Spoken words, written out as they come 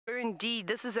indeed.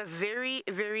 This is a very,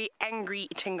 very angry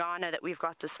Tingana that we've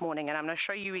got this morning, and I'm going to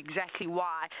show you exactly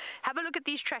why. Have a look at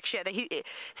these tracks here.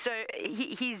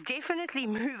 He's definitely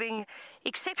moving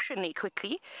exceptionally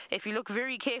quickly. If you look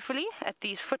very carefully at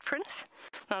these footprints,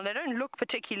 now they don't look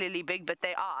particularly big, but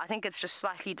they are. I think it's just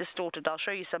slightly distorted. I'll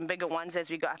show you some bigger ones as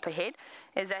we go up ahead.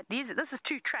 This is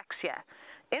 2 tracks here.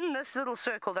 In this little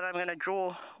circle that I'm going to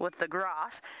draw with the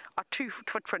grass are 2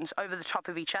 footprints over the top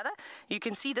of each other. You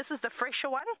can see this is the fresher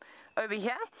one over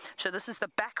here. So this is the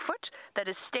back foot that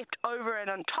is stepped over and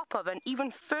on top of and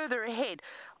even further ahead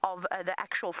of the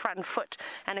actual front foot.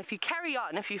 And if you carry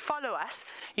on, if you follow us,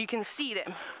 you can see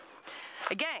them.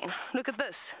 Again, look at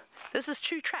this. This is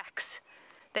 2 tracks.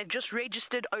 They've just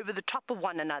registered over the top of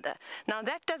one another. Now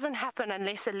that doesn't happen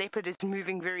unless a leopard is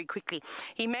moving very quickly.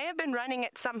 He may have been running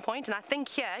at some point, and I think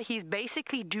here he's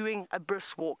basically doing a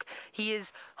brisk walk. He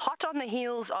is hot on the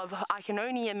heels of, I can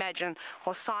only imagine,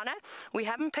 Hosana. We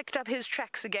haven't picked up his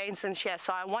tracks again since here,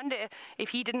 so I wonder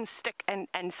if he didn't stick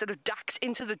and sort of ducked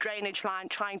into the drainage line,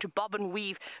 trying to bob and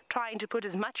weave, trying to put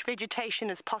as much vegetation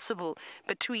as possible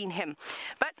between him.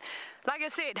 But like I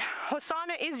said,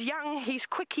 Hosana is young, he's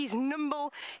quick, he's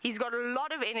nimble, he's got a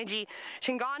lot of energy.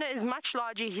 Tingana is much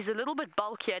larger, he's a little bit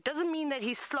bulkier. It doesn't mean that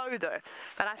he's slow though,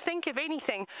 but I think if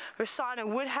anything,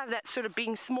 Hosana would have that sort of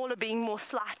being smaller, being more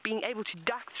slight, being able to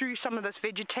duck through some of this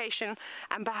vegetation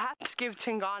and perhaps give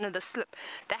Tingana the slip.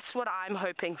 That's what I'm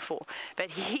hoping for.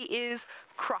 But he is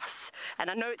cross, and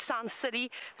I know it sounds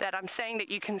silly that I'm saying that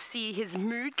you can see his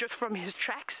mood just from his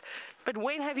tracks, but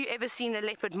when have you ever seen a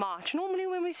leopard march? Normally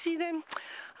when we see them,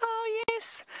 oh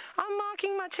yes, I'm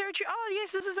marking my territory, oh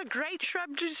yes, this is a great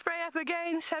shrub to spray up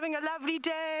against, having a lovely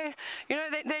day. You know,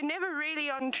 they're never really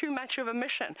on too much of a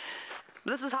mission.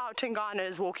 This is how Tingana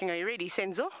is walking. Are you ready,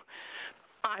 Senzo?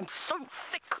 I'm so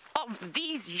sick of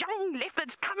these young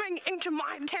leopards coming into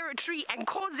my territory and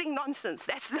causing nonsense.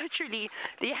 That's literally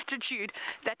the attitude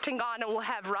that Tingana will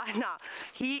have right now.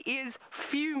 He is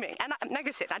fuming. And like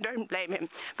I said, I don't blame him.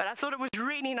 But I thought it was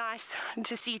really nice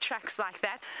to see tracks like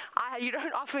that. You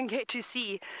don't often get to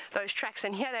see those tracks.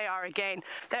 And here they are again.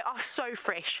 They are so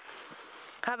fresh.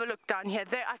 Have a look down here.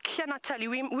 I cannot tell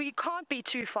you, we can't be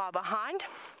too far behind.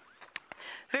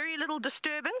 Very little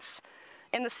disturbance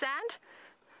in the sand.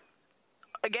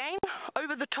 Again,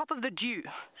 over the top of the dew,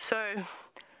 so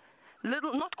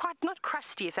little, not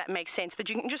crusty, if that makes sense,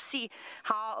 but you can just see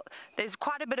how there's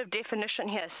quite a bit of definition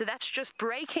here. So that's just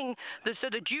breaking, so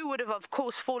the dew would have of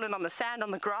course fallen on the sand, on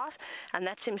the grass, and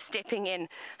that's him stepping in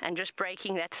and just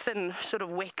breaking that thin sort of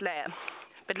wet layer.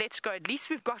 But let's go. At least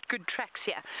we've got good tracks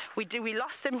here. We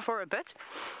lost them for a bit,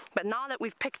 but now that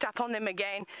we've picked up on them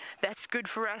again, that's good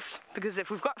for us, because if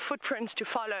we've got footprints to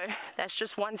follow, that's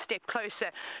just one step closer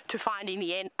to finding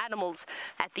the animals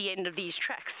at the end of these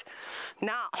tracks.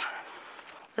 Now,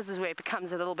 this is where it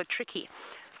becomes a little bit tricky,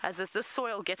 as if this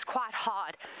soil gets quite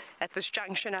hard at this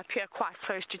junction up here, quite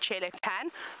close to Pan.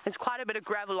 There's quite a bit of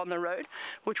gravel on the road,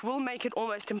 which will make it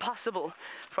almost impossible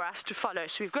for us to follow.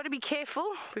 So we've got to be careful.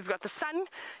 We've got the sun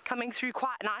coming through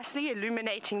quite nicely,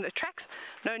 illuminating the tracks.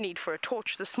 No need for a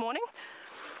torch this morning.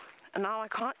 And now I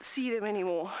can't see them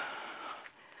anymore.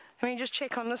 Let me just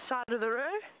check on this side of the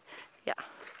road. Yeah.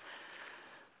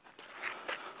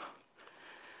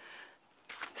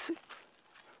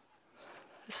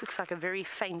 This looks like a very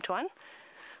faint one.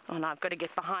 Oh, now I've got to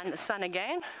get behind the sun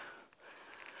again.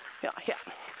 Yeah, yeah.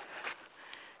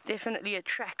 Definitely a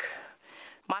track.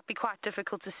 Might be quite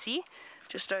difficult to see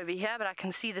just over here, but I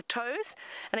can see the toes.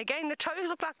 And again, the toes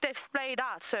look like they've splayed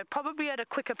out, so probably at a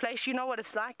quicker place. You know what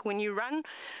it's like when you run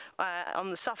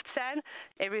on the soft sand.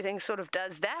 Everything sort of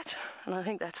does that, and I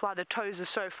think that's why the toes are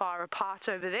so far apart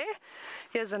over there.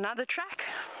 Here's another track.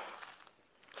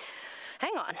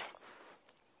 Hang on.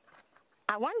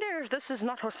 I wonder if this is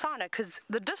not Hosana, because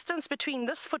the distance between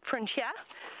this footprint here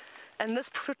and this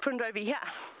footprint over here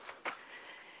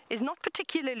is not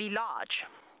particularly large.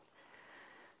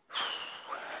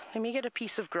 Let me get a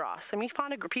piece of grass. Let me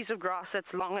find a piece of grass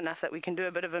that's long enough that we can do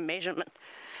a bit of a measurement.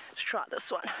 Let's try this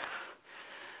one.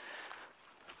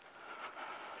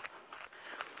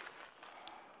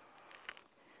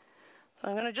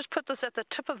 I'm going to just put this at the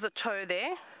tip of the toe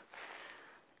there.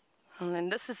 And then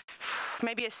this is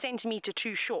maybe a centimeter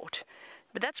too short,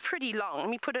 but that's pretty long. Let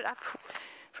me put it up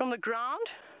from the ground.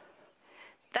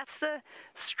 That's the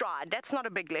stride. That's not a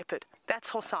big leopard.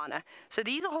 That's Hosana. So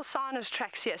these are Hosana's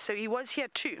tracks here. So he was here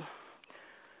too.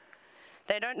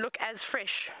 They don't look as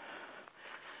fresh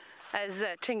as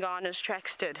Tingana's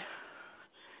tracks did.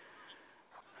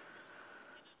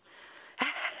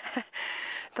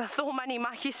 The Thormani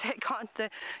Maki said, can't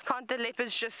the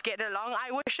leopards just get along?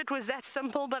 I wish it was that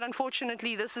simple, but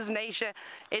unfortunately this is nature.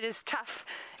 It is tough,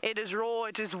 it is raw,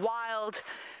 it is wild.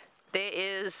 There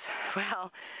is,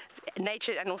 well,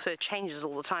 nature, and also it changes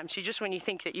all the time. So just when you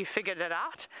think that you figured it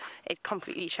out, it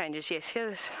completely changes. Yes,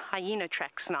 here's hyena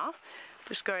tracks now.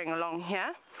 Just going along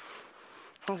here.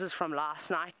 This is from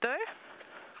last night though.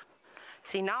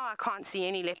 See, now I can't see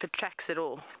any leopard tracks at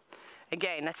all.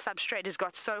 Again, that substrate has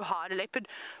got so hard, a leopard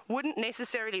wouldn't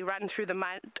necessarily run through the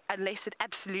mud unless it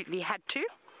absolutely had to.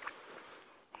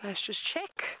 Let's just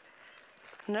check.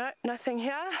 No, nothing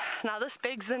here. Now this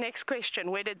begs the next question.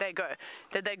 Where did they go?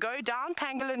 Did they go down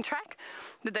Pangolin track?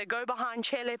 Did they go behind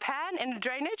Chele Pan in the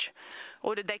drainage?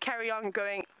 Or did they carry on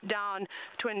going down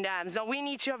Twin Dams? Now we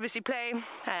need to obviously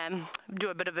do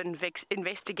a bit of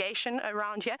investigation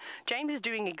around here. James is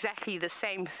doing exactly the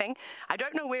same thing. I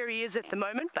don't know where he is at the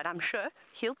moment, but I'm sure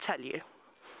he'll tell you.